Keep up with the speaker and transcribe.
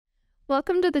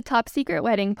Welcome to the Top Secret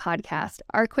Wedding Podcast.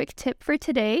 Our quick tip for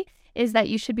today is that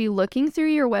you should be looking through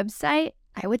your website,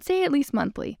 I would say at least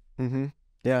monthly.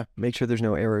 Yeah, make sure there's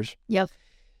no errors. Yep.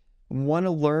 Want to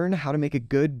learn how to make a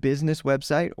good business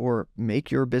website or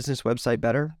make your business website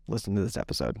better? Listen to this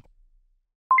episode.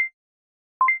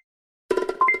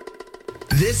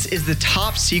 This is the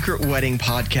Top Secret Wedding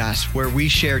Podcast, where we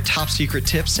share top secret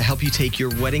tips to help you take your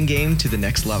wedding game to the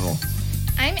next level.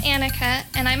 I'm Annika,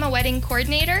 and I'm a wedding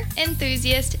coordinator,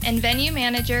 enthusiast, and venue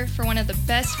manager for one of the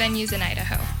best venues in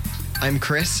Idaho. I'm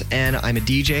Chris, and I'm a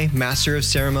DJ, master of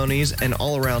ceremonies, and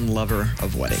all-around lover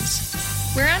of weddings.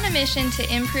 We're on a mission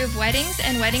to improve weddings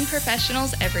and wedding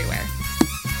professionals everywhere.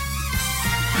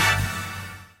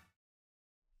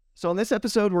 So in this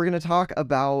episode, we're going to talk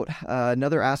about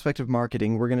another aspect of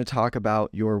marketing. We're going to talk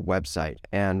about your website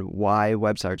and why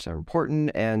websites are important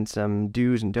and some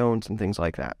do's and don'ts and things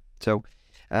like that. So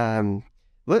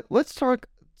let's start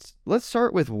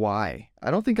with why.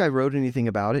 I don't think I wrote anything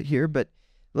about it here, but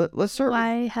let's start.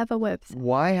 Why have a website?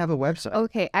 Why have a website?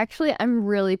 Okay, actually, I'm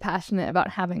really passionate about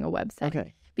having a website.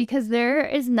 Okay. Because there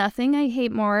is nothing I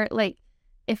hate more. Like,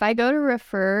 if I go to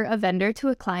refer a vendor to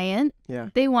a client,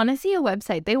 they want to see a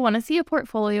website. They want to see a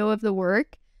portfolio of the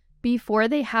work before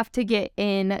they have to get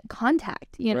in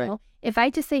contact, you know? Right. If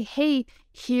I just say, hey,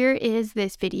 here is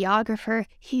this videographer.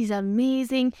 He's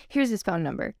amazing. Here's his phone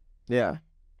number. Yeah.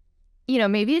 You know,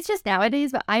 maybe it's just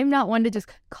nowadays, but I'm not one to just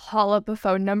call up a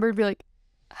phone number and be like,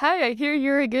 hi, I hear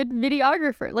you're a good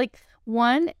videographer. Like,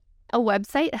 a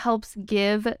website helps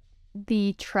give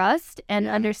the trust and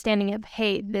understanding of,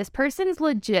 hey, this person's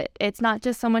legit. It's not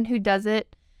just someone who does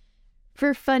it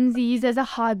for funsies as a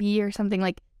hobby or something.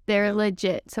 Like, they're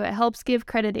legit. So it helps give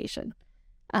accreditation.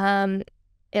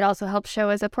 It also helps show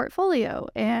as a portfolio.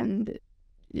 And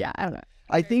yeah, I don't know.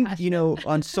 I think,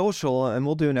 on social, and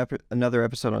we'll do another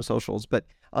episode on socials, but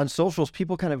on socials,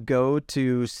 people kind of go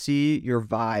to see your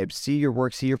vibe, see your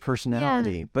work, see your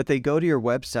personality, but they go to your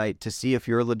website to see if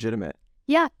you're legitimate.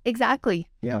 Yeah, exactly.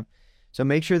 Yeah. So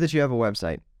make sure that you have a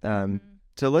website.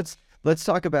 So let's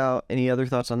talk about any other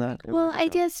thoughts on that. Well, I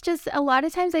guess just a lot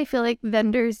of times I feel like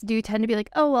vendors do tend to be like,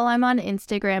 oh, well, I'm on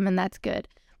Instagram and that's good.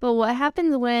 But what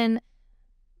happens when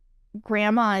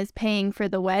grandma is paying for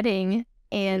the wedding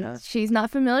and she's not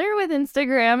familiar with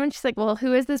Instagram and she's like, well,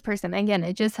 who is this person? Again,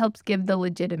 it just helps give the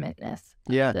legitimateness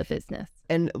of the business.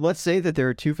 And let's say that there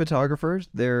are two photographers.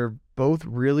 They're both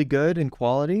really good in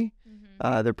quality.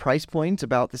 Their price point's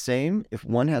about the same. If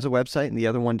one has a website and the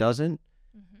other one doesn't,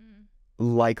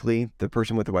 likely the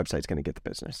person with the website is going to get the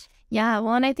business. Yeah,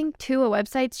 well, and I think, too, a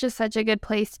website's just such a good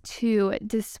place to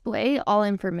display all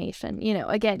information. You know,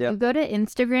 again, you go to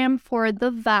Instagram for the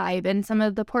vibe and some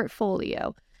of the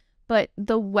portfolio, but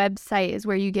the website is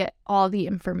where you get all the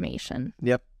information.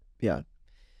 Yep. Yeah.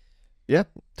 Yep,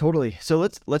 totally. So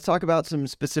let's talk about some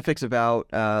specifics about,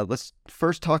 let's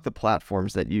first talk the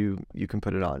platforms that you can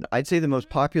put it on. I'd say the most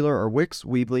popular are Wix,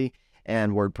 Weebly,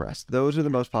 and WordPress. Those are the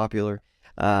most popular.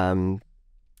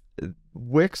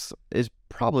 Wix is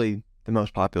probably the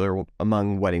most popular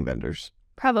among wedding vendors.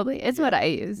 Probably. It's what I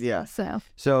use. Yeah.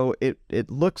 So it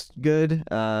looks good.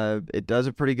 It does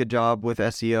a pretty good job with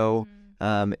SEO.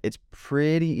 It's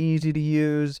pretty easy to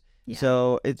use. Yeah.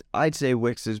 So I'd say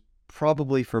Wix is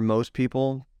probably for most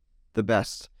people the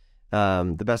best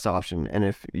option. And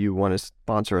if you want to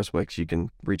sponsor us, Wix, you can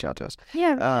reach out to us.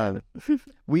 Yeah.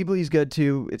 Weebly's good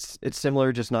too. It's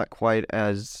similar, just not quite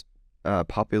as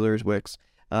popular as Wix.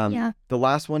 The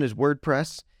last one is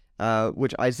WordPress,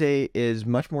 which I say is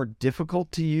much more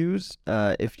difficult to use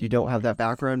if you don't have that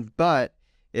background, but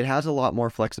it has a lot more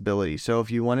flexibility. So if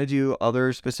you want to do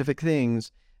other specific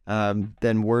things, then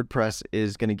WordPress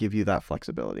is going to give you that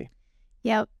flexibility.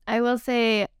 Yep. I will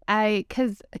say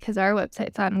because our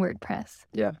website's on WordPress.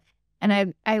 Yeah.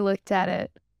 And I looked at it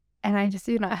and I just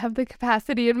do not have the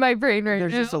capacity in my brain right now.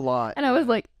 There's just a lot. And I was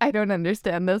like, I don't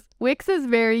understand this. Wix is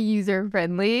very user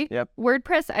friendly. Yep.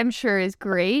 WordPress, I'm sure, is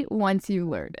great once you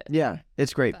learn it. Yeah,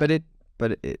 it's great. But it's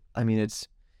I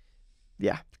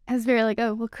was very like,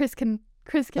 oh, well, Chris can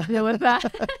deal with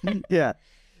that. Yeah.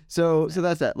 So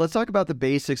that's that. Let's talk about the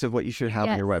basics of what you should have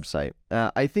on your website.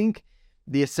 I think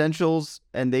the essentials,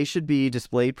 and they should be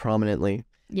displayed prominently.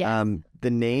 Yeah. The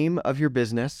name of your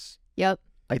business. Yep.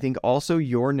 I think also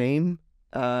your name.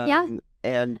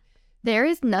 And there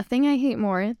is nothing I hate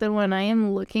more than when I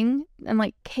am looking and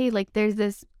like, hey, like there's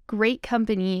this great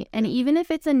company, and even if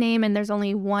it's a name and there's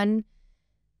only one,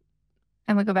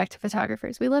 I'm gonna go back to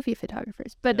photographers. We love you,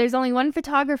 photographers, but there's only one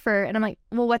photographer, and I'm like,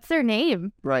 well, what's their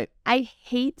name? Right. I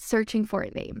hate searching for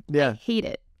a name. Yeah. I hate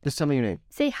it. Just tell me your name.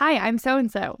 Say, hi, I'm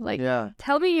so-and-so.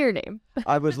 Tell me your name.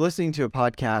 I was listening to a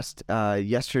podcast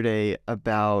yesterday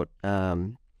about,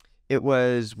 it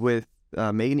was with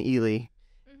Megan Ely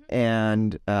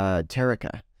and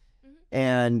Terica.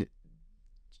 And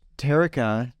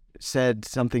Terica said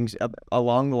something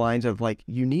along the lines of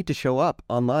you need to show up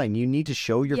online. You need to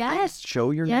show your face,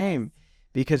 show your name,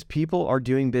 because people are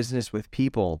doing business with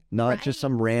people, not just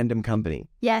some random company.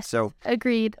 Yes. So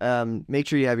agreed. Make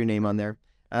sure you have your name on there.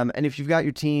 And if you've got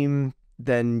your team,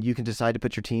 then you can decide to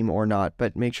put your team or not,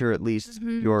 but make sure at least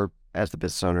your, as the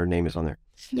business owner, name is on there.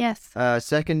 Yes.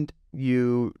 Second,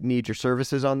 you need your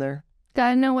services on there.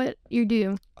 Gotta know what you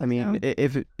do. I mean,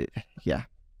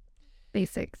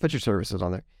 Basics. Put your services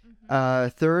on there.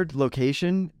 Third,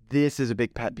 location. This is a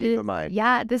big pet peeve of mine.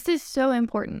 Yeah, this is so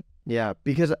important. Yeah,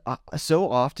 because so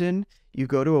often you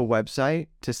go to a website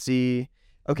to see.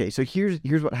 Okay, so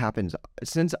here's what happens.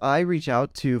 Since I reach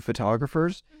out to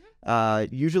photographers,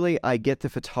 usually I get the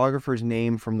photographer's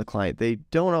name from the client. They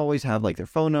don't always have their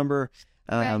phone number,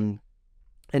 and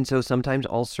so sometimes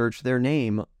I'll search their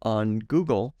name on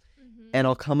Google, and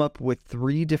I'll come up with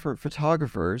 3 different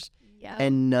photographers. Yeah.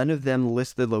 And none of them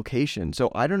list the location.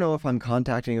 So I don't know if I'm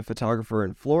contacting a photographer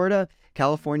in Florida,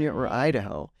 California, or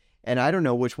Idaho. And I don't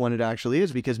know which one it actually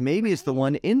is, because maybe it's the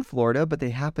one in Florida, but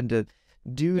they happen to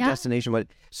do destination.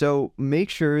 So make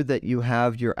sure that you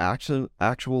have your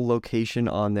actual location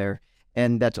on there.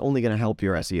 And that's only going to help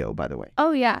your SEO, by the way.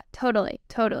 Oh, yeah. Totally.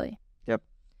 Yep.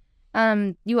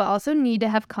 You also need to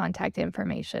have contact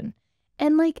information.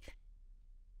 And make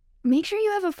sure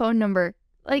you have a phone number.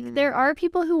 There are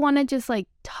people who want to just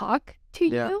talk to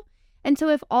you. And so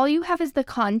if all you have is the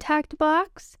contact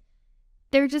box,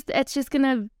 it's just going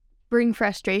to bring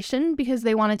frustration because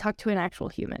they want to talk to an actual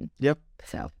human. Yep.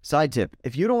 So side tip,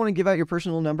 if you don't want to give out your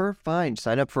personal number, fine.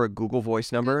 Sign up for a Google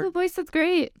Voice number. Google Voice, that's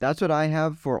great. That's what I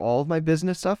have for all of my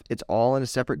business stuff. It's all in a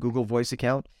separate Google Voice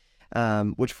account,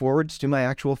 which forwards to my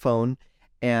actual phone.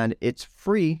 And it's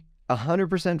free.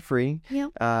 100% free.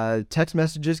 Yep. Text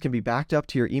messages can be backed up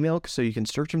to your email, so you can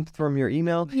search them from your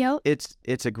email. Yep.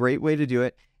 It's a great way to do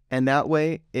it. And that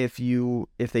way, if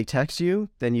they text you,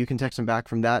 then you can text them back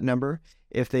from that number.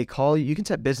 If they call you, you can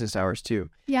set business hours too.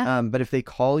 Yeah. But if they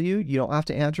call you, you don't have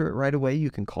to answer it right away. You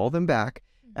can call them back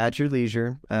at your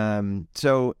leisure.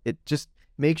 So it just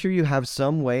make sure you have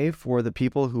some way for the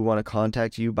people who want to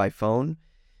contact you by phone.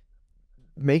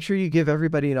 Make sure you give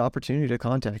everybody an opportunity to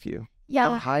contact you. Yeah.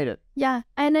 Don't hide it. Yeah.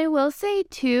 And I will say,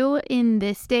 too, in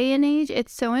this day and age,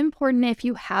 it's so important if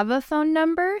you have a phone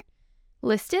number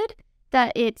listed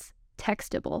that it's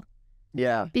textable.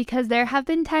 Yeah. Because there have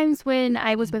been times when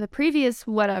I was with a previous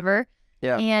whatever,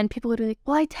 and people would be like,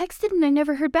 well, I texted and I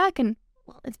never heard back. And,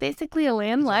 well, it's basically a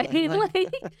landline.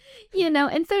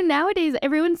 And so nowadays,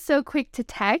 everyone's so quick to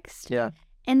text. Yeah.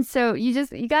 And so you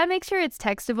got to make sure it's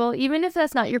textable, even if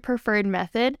that's not your preferred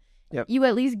method. Yep. You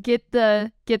at least get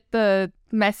the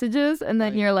messages, and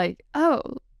then you're like, oh,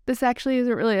 this actually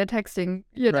isn't really a texting.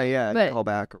 Right, yeah, but, call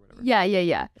back or whatever. Yeah.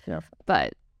 Yeah.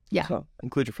 But, yeah. So,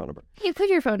 include your phone number. Include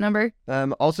your phone number.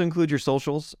 Also include your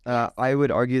socials. I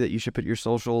would argue that you should put your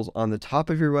socials on the top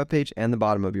of your webpage and the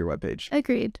bottom of your webpage.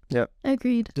 Agreed. Yep.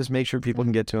 Agreed. Just make sure people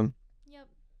can get to them.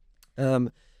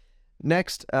 Yep.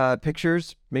 Next,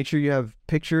 pictures. Make sure you have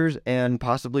pictures and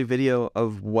possibly video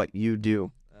of what you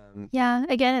do. Yeah,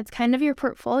 again, it's kind of your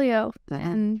portfolio.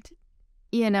 And,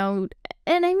 and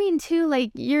I mean, too,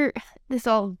 this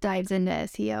all dives into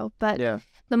SEO, but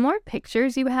the more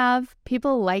pictures you have,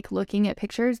 people like looking at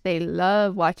pictures. They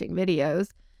love watching videos.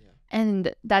 Yeah.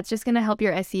 And that's just going to help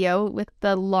your SEO with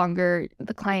the longer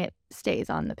the client stays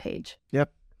on the page.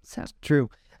 Yep. So true.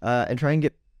 And try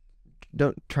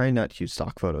not to use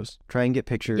stock photos. Try and get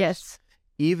pictures. Yes.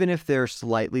 Even if they're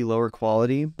slightly lower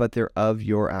quality, but they're of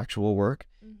your actual work,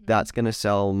 that's going to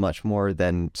sell much more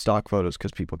than stock photos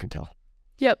because people can tell.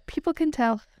 Yep, people can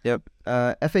tell. Yep.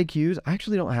 FAQs, I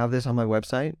actually don't have this on my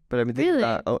website, but I've been thinking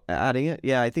about adding it.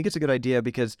 Yeah, I think it's a good idea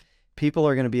because people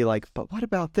are going to be like, but what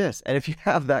about this? And if you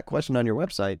have that question on your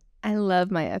website. I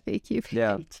love my FAQ page.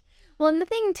 Yeah. Well, and the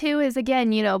thing too is,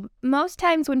 again, most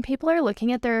times when people are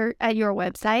looking at your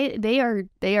website, they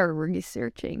are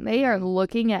researching. They are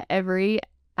looking at every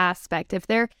aspect. If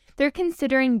they're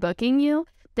considering booking you,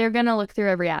 they're going to look through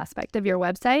every aspect of your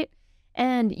website.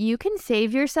 And you can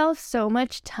save yourself so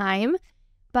much time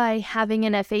by having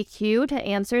an FAQ to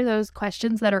answer those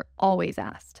questions that are always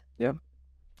asked. Yeah.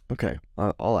 Okay.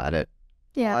 I'll add it.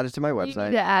 Yeah. I'll add it to my website. You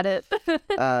need to add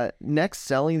it. Next,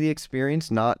 selling the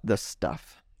experience, not the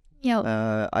stuff.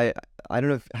 Yeah. I don't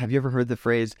know have you ever heard the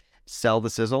phrase "sell the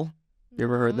sizzle"? You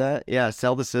ever heard that? Yeah,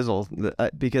 sell the sizzle.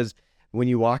 Because when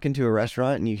you walk into a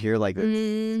restaurant and you hear like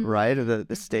right, the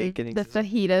steak and the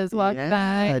fajitas walk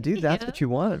by. Dude, that's what you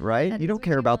want, right? You don't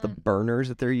care about the burners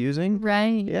that they're using,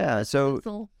 right? Yeah,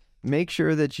 so make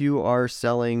sure that you are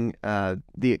selling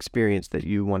the experience that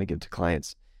you want to give to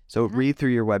clients. So read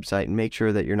through your website and make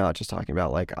sure that you're not just talking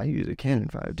about like, I use a Canon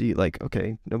 5D. Like,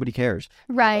 okay, nobody cares.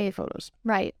 Right. Photos.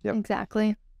 Right. Yep.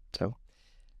 Exactly. So,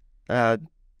 an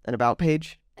about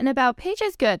page. An about page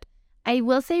is good. I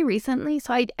will say recently,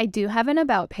 so I do have an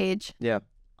about page. Yeah.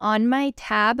 On my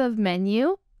tab of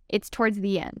menu, it's towards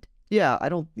the end. Yeah,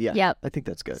 Yep. I think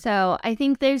that's good. So I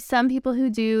think there's some people who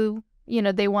do,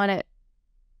 they want it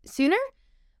sooner,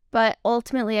 but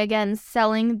ultimately, again,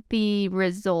 selling the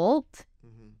result,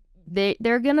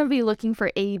 they're going to be looking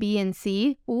for A, B, and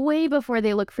C way before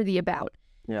they look for the about.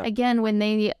 Yeah. Again, when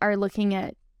they are looking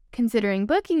at considering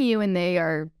booking you and they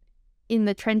are in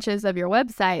the trenches of your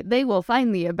website, they will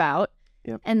find the about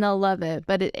and they'll love it.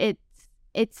 But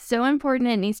it's so important.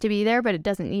 It needs to be there, but it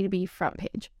doesn't need to be front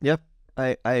page. Yep.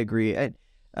 I agree. And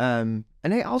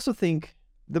I also think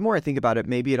the more I think about it,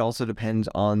 maybe it also depends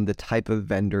on the type of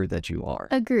vendor that you are.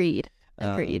 Agreed.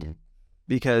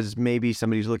 Because maybe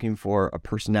somebody's looking for a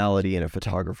personality in a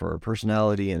photographer, a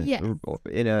personality in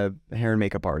a hair and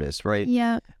makeup artist, right?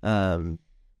 Yeah.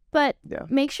 But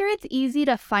make sure it's easy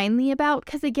to find the about,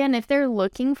 because again, if they're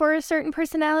looking for a certain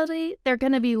personality, they're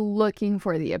going to be looking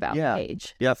for the about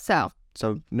page. Yep.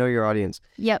 So know your audience.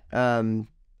 Yep. I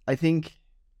think,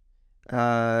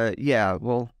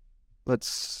 well,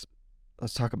 let's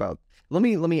talk about. Let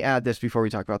me add this before we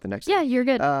talk about the next Yeah, thing. You're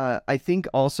good. I think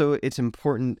also it's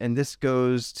important, and this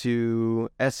goes to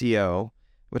SEO,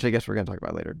 which I guess we're going to talk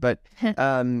about later. But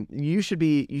you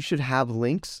should have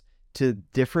links to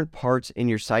different parts in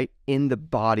your site in the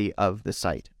body of the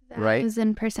site, right?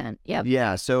 1,000%. Yep.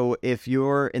 Yeah. So if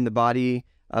you're in the body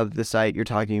of the site, you're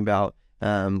talking about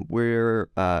we're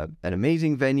an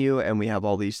amazing venue and we have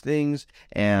all these things,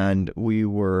 and we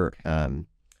were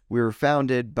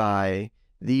founded by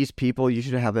these people. You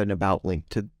should have an about link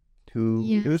to who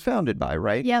it was founded by,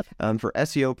 right? Yep. For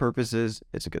SEO purposes,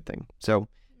 it's a good thing. So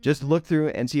just look through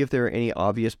and see if there are any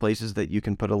obvious places that you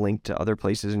can put a link to other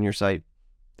places in your site.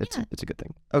 It's a good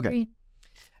thing. Okay.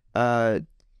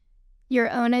 Your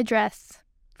own address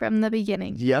from the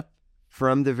beginning. Yep.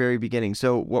 From the very beginning.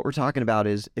 So what we're talking about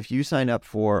is if you sign up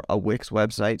for a Wix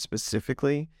website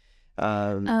specifically.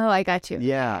 I got you.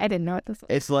 Yeah. I didn't know what this was.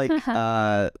 It's like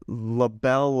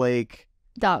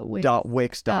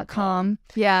labellake.wix.com.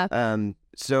 Yeah.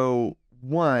 So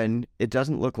one, it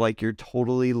doesn't look like you're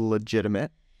totally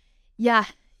legitimate. Yeah.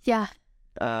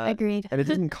 Agreed. And it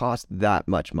doesn't cost that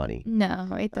much money. No,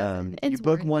 it doesn't. You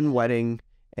book one wedding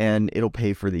and it'll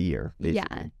pay for the year,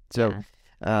 basically. Yeah. So,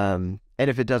 and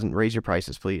if it doesn't, raise your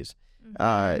prices, please.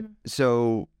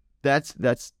 So that's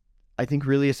I think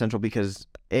really essential because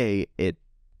A, it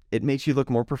makes you look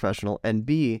more professional, and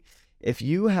B, if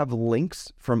you have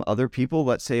links from other people,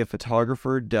 let's say a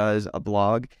photographer does a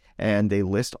blog and they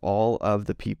list all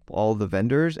the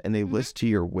vendors, and they list to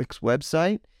your Wix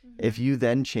website. If you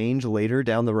then change later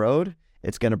down the road,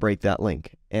 it's going to break that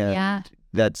link. And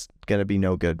that's going to be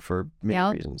no good for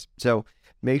many reasons. So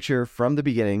make sure from the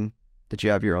beginning that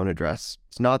you have your own address.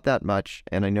 It's not that much,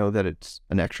 and I know that it's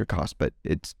an extra cost, but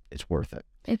it's worth it.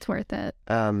 It's worth it.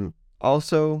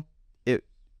 Also,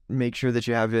 make sure that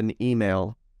you have an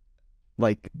email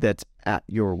that's at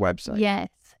your website.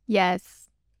 Yes.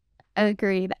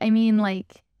 Agreed. I mean,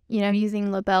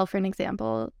 using Labelle for an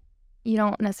example, you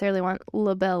don't necessarily want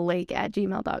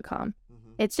labellake@gmail.com.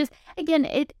 It's just, again,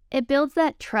 it builds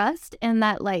that trust and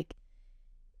that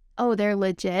they're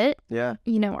legit. Yeah.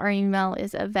 Our email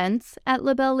is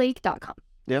events@labellake.com.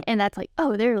 Yep. And that's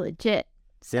they're legit.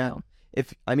 So. Yeah.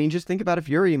 Just think about if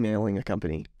you're emailing a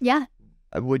company. Yeah.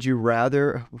 Who do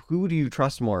you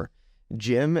trust more?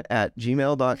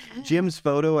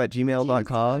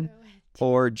 jimsphoto@gmail.com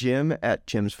or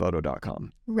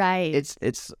jim@jimsphoto.com. Right.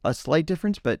 It's a slight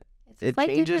difference, but it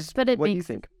changes. But what do you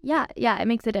think? Yeah, it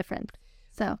makes a difference.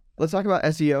 So let's talk about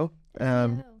SEO.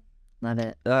 Love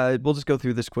it. We'll just go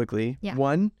through this quickly. Yeah.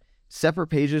 1, separate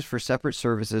pages for separate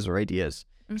services or ideas.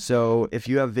 So if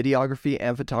you have videography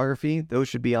and photography, those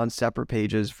should be on separate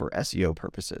pages for SEO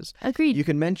purposes. Agreed. You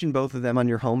can mention both of them on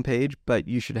your homepage, but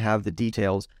you should have the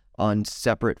details on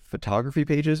separate photography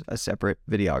pages, a separate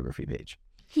videography page.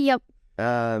 Yep.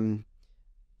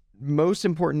 Most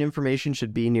important information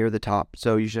should be near the top.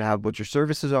 So you should have what your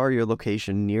services are, your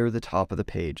location near the top of the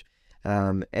page.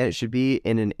 And it should be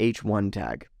in an H1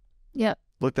 tag. Yep.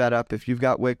 Look that up. If you've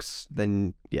got Wix,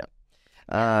 then yeah.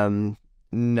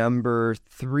 Number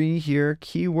 3 here,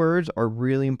 keywords are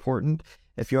really important.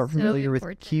 If you aren't familiar with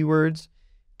keywords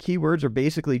keywords are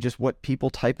basically just what people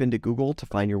type into Google to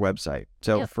find your website.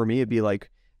 So for me, it'd be like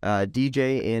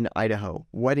DJ in Idaho,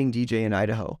 wedding DJ in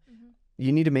Idaho.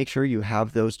 You need to make sure you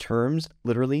have those terms,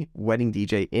 literally wedding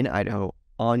DJ in Idaho,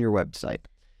 on your website.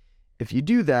 If you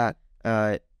do that,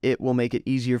 it will make it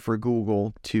easier for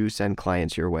Google to send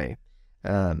clients your way.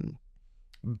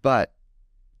 But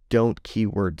don't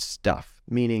keyword stuff,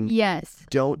 meaning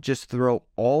don't just throw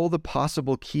all the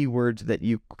possible keywords that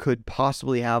you could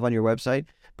possibly have on your website.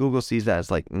 Google sees that as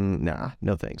like, nah,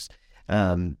 no thanks.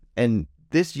 And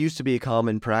this used to be a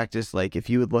common practice. Like if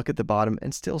you would look at the bottom,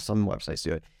 and still some websites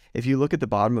do it. If you look at the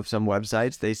bottom of some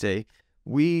websites, they say,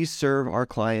 we serve our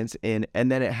clients in, and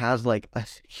then it has like a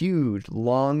huge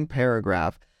long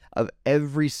paragraph of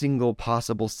every single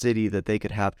possible city that they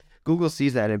could have. Google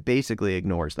sees that and basically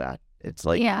ignores that. It's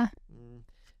like,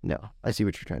 no, I see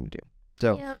what you're trying to do.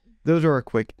 So those are our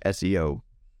quick SEO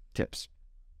tips.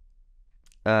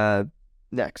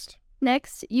 Next,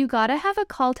 you got to have a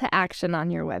call to action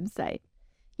on your website.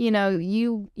 You know,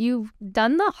 you've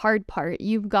done the hard part.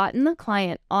 You've gotten the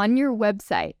client on your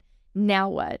website. Now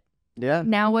what? Yeah.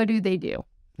 Now what do they do?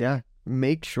 Yeah.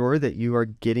 Make sure that you are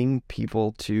getting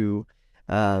people to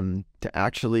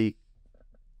actually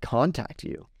contact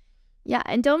you. Yeah,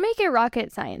 and don't make it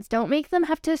rocket science. Don't make them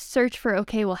have to search for,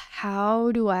 okay, well,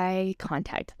 how do I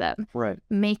contact them? Right.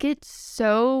 Make it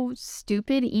so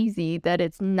stupid easy that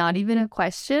it's not even a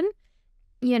question.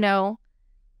 You know,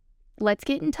 let's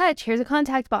get in touch. Here's a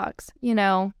contact box. You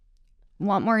know,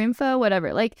 want more info,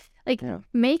 whatever. Like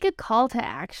make a call to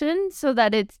action so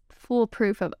that it's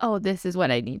foolproof of, oh, this is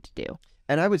what I need to do.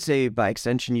 And I would say by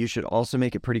extension, you should also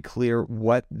make it pretty clear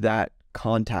what that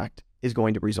contact is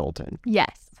going to result in.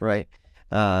 Yes. Right.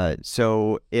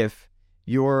 So if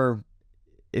your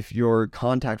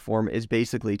contact form is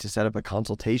basically to set up a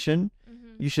consultation,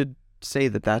 you should say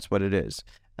that that's what it is.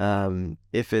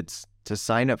 If it's to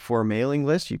sign up for a mailing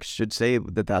list, you should say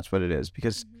that that's what it is,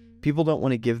 because people don't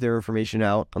want to give their information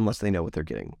out unless they know what they're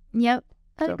getting. Yep.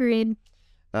 Agreed.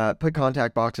 So, put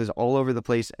contact boxes all over the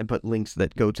place and put links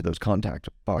that go to those contact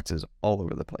boxes all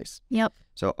over the place. Yep.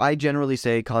 So I generally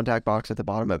say contact box at the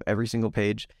bottom of every single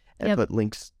page and put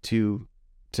links to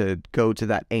go to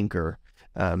that anchor.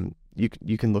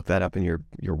 You can look that up in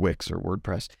your Wix or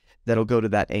WordPress. That'll go to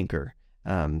that anchor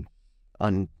on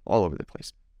all over the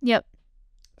place. Yep.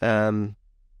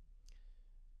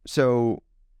 So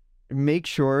make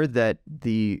sure that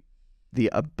the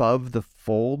above the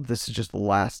fold, this is just the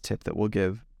last tip that we'll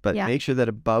give, but make sure that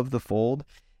above the fold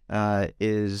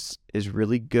is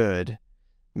really good,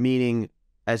 meaning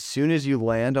as soon as you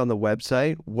land on the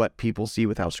website, what people see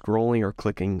without scrolling or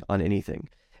clicking on anything.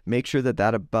 Make sure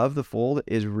that above the fold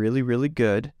is really, really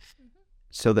good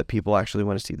so that people actually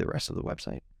want to see the rest of the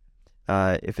website.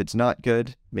 If it's not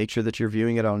good, make sure that you're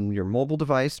viewing it on your mobile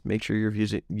device. Make sure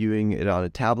you're viewing it on a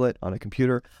tablet, on a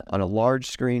computer, on a large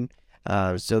screen,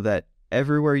 so that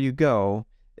everywhere you go,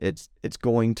 it's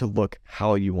going to look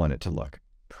how you want it to look.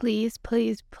 Please,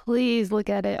 please, please look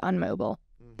at it on mobile.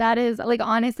 That is, like,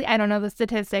 honestly, I don't know the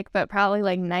statistic, but probably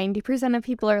like 90% of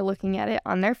people are looking at it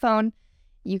on their phone.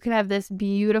 You could have this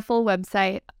beautiful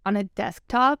website on a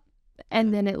desktop,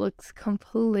 and then it looks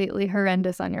completely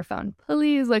horrendous on your phone.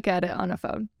 Please look at it on a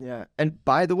phone. Yeah. And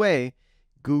by the way,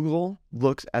 Google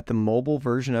looks at the mobile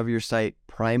version of your site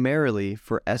primarily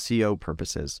for SEO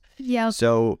purposes. Yeah.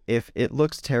 So if it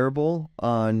looks terrible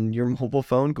on your mobile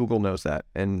phone, Google knows that,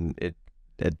 and it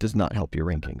does not help your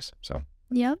rankings. So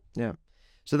yeah.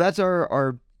 So that's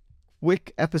our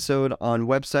quick episode on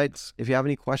websites. If you have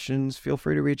any questions, feel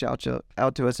free to reach out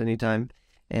to us anytime.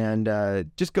 And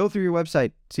just go through your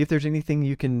website, see if there's anything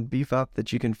you can beef up,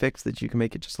 that you can fix, that you can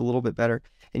make it just a little bit better.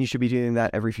 And you should be doing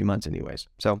that every few months anyways.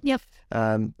 So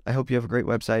I hope you have a great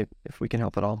website. If we can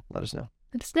help at all, let us know.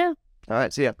 Let us know. All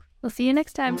right, see ya. We'll see you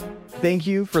next time. Thank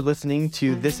you for listening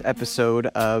to this episode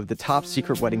of the Top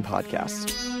Secret Wedding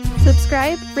Podcast.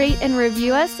 Subscribe, rate, and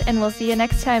review us, and we'll see you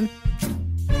next time.